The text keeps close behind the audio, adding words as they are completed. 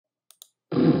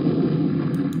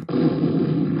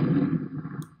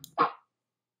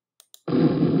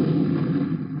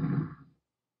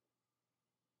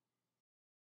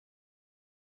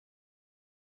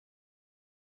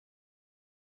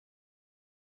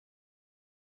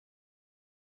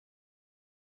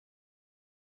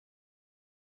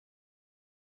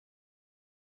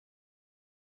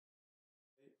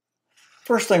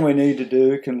First thing we need to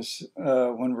do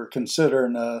when we're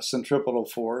considering centripetal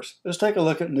force is take a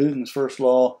look at Newton's first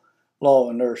law of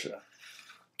inertia.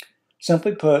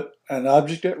 Simply put, an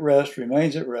object at rest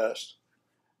remains at rest,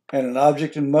 and an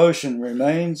object in motion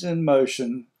remains in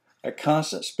motion at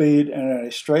constant speed and in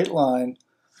a straight line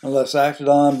unless acted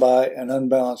on by an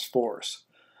unbalanced force.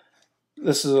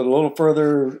 This is a little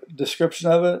further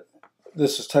description of it.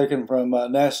 This is taken from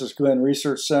NASA's Glenn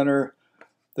Research Center.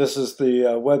 This is the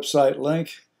website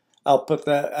link. I'll put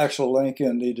that actual link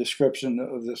in the description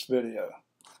of this video.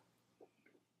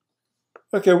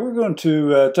 Okay, we're going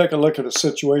to take a look at a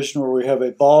situation where we have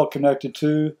a ball connected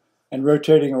to and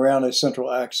rotating around a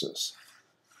central axis.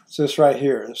 It's this right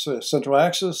here. This is a central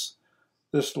axis.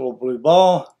 This little blue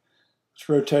ball. It's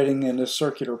rotating in this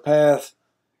circular path,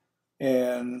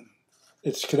 and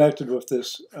it's connected with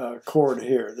this cord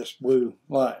here, this blue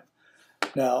line.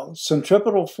 Now,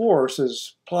 centripetal force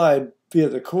is applied via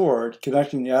the cord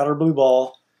connecting the outer blue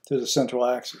ball to the central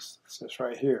axis. It's this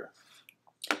right here.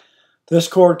 This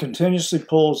cord continuously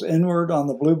pulls inward on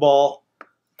the blue ball,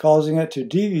 causing it to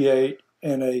deviate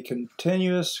in a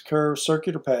continuous curved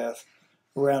circular path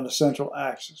around the central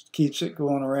axis. It keeps it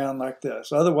going around like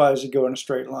this. Otherwise, you go in a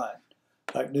straight line,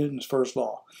 like Newton's first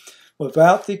law.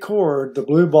 Without the cord, the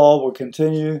blue ball will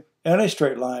continue in a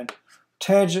straight line,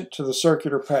 tangent to the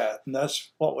circular path. And that's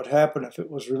what would happen if it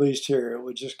was released here. It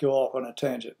would just go off on a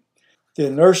tangent. The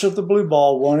inertia of the blue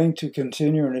ball wanting to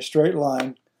continue in a straight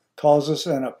line causes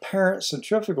an apparent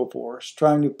centrifugal force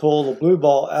trying to pull the blue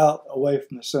ball out away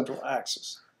from the central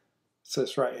axis. It's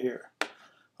this right here.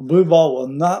 The blue ball will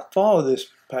not follow this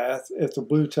path if the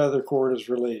blue tether cord is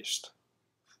released.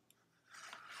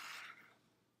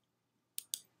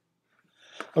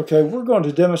 Okay, we're going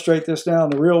to demonstrate this now in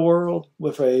the real world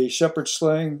with a shepherd's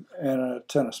sling and a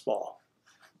tennis ball.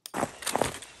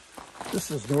 This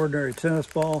is an ordinary tennis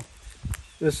ball.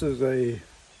 This is a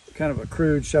kind of a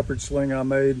crude shepherd's sling I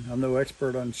made. I'm no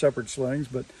expert on shepherd's slings,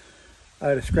 but I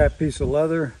had a scrap piece of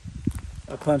leather.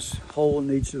 I punched a hole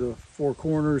in each of the four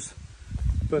corners,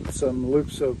 put some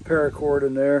loops of paracord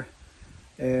in there,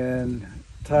 and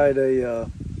tied a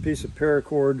piece of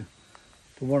paracord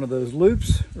to one of those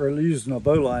loops, or using a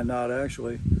bowline knot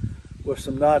actually, with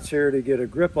some knots here to get a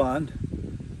grip on.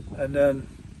 And then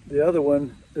the other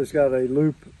one has got a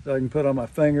loop that I can put on my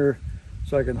finger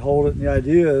so I can hold it. And the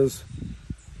idea is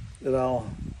that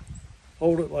I'll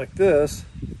hold it like this,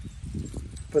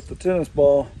 put the tennis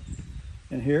ball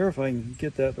in here, if I can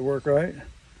get that to work right,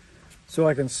 so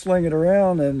I can sling it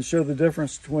around and show the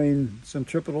difference between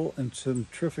centripetal and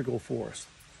centrifugal force.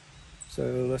 So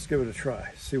let's give it a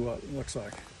try, see what it looks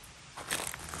like.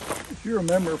 If you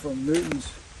remember from Newton's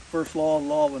first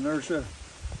law of inertia,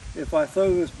 if I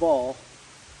throw this ball,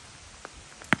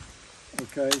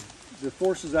 okay, the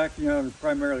force is acting on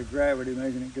primarily gravity,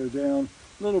 making it go down,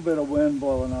 a little bit of wind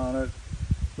blowing on it.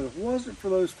 But if it wasn't for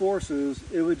those forces,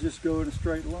 it would just go in a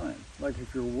straight line. Like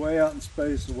if you're way out in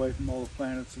space, away from all the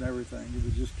planets and everything, it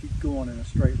would just keep going in a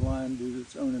straight line due to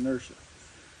its own inertia.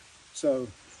 So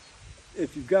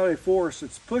if you've got a force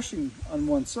that's pushing on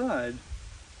one side,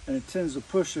 and it tends to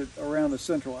push it around the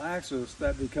central axis,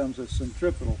 that becomes a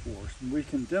centripetal force. And we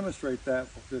can demonstrate that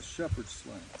with this shepherd's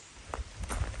sling.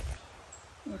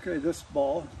 Okay, this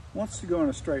ball wants to go in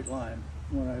a straight line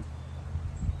when I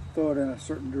throw it in a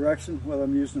certain direction, whether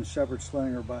I'm using a shepherd's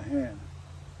sling or by hand.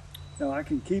 Now I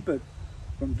can keep it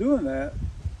from doing that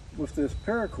with this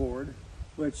paracord,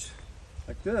 which,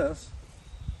 like this,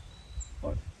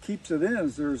 what keeps it in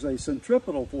is there's a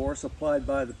centripetal force applied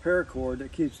by the paracord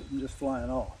that keeps it from just flying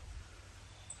off.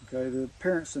 Okay, the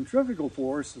apparent centrifugal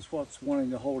force is what's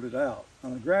wanting to hold it out. Now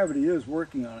the gravity is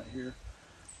working on it here.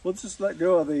 We'll just let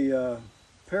go of the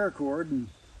paracord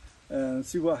and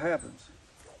see what happens.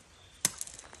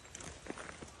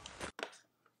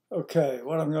 Okay,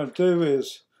 what I'm going to do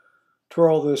is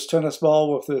twirl this tennis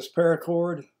ball with this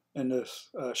paracord and this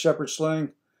shepherd's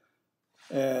sling,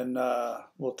 and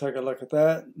we'll take a look at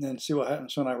that and then see what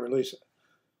happens when I release it.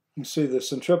 You can see the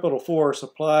centripetal force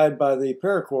applied by the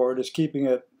paracord is keeping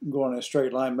it going in a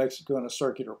straight line, makes it go in a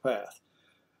circular path.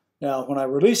 Now when I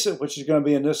release it, which is going to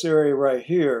be in this area right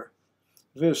here,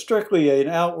 if it was strictly an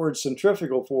outward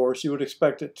centrifugal force, you would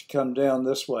expect it to come down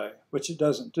this way, which it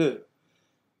doesn't do.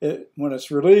 When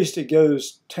it's released, it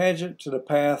goes tangent to the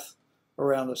path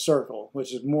around the circle,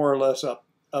 which is more or less up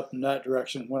in that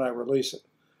direction when I release it.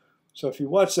 So if you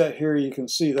watch that here, you can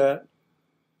see that.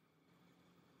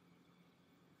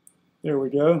 There we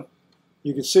go.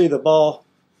 You can see the ball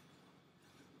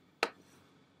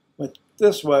went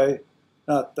this way,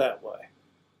 not that way.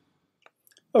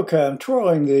 Okay, I'm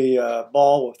twirling the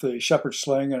ball with the shepherd's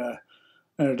sling and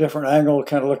and a different angle,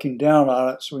 kind of looking down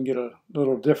on it, so we can get a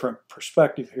little different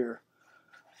perspective here.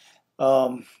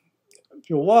 If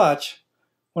you'll watch,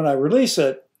 when I release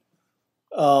it,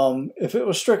 if it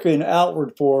was strictly an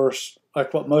outward force,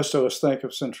 like what most of us think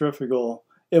of centrifugal,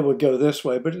 it would go this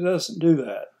way, but it doesn't do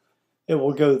that. It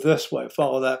will go this way,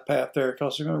 follow that path there,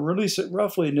 because we're going to release it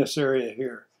roughly in this area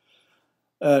here.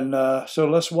 And so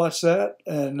let's watch that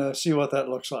and see what that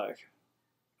looks like.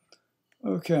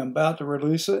 Okay, I'm about to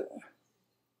release it.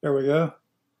 There we go.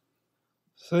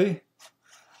 See?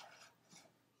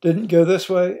 Didn't go this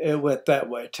way, it went that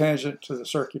way, tangent to the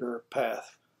circular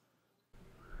path.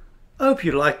 I hope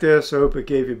you liked this. I hope it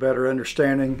gave you a better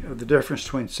understanding of the difference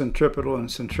between centripetal and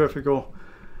centrifugal.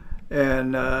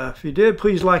 And if you did,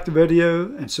 please like the video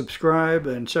and subscribe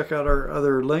and check out our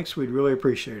other links. We'd really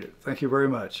appreciate it. Thank you very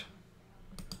much.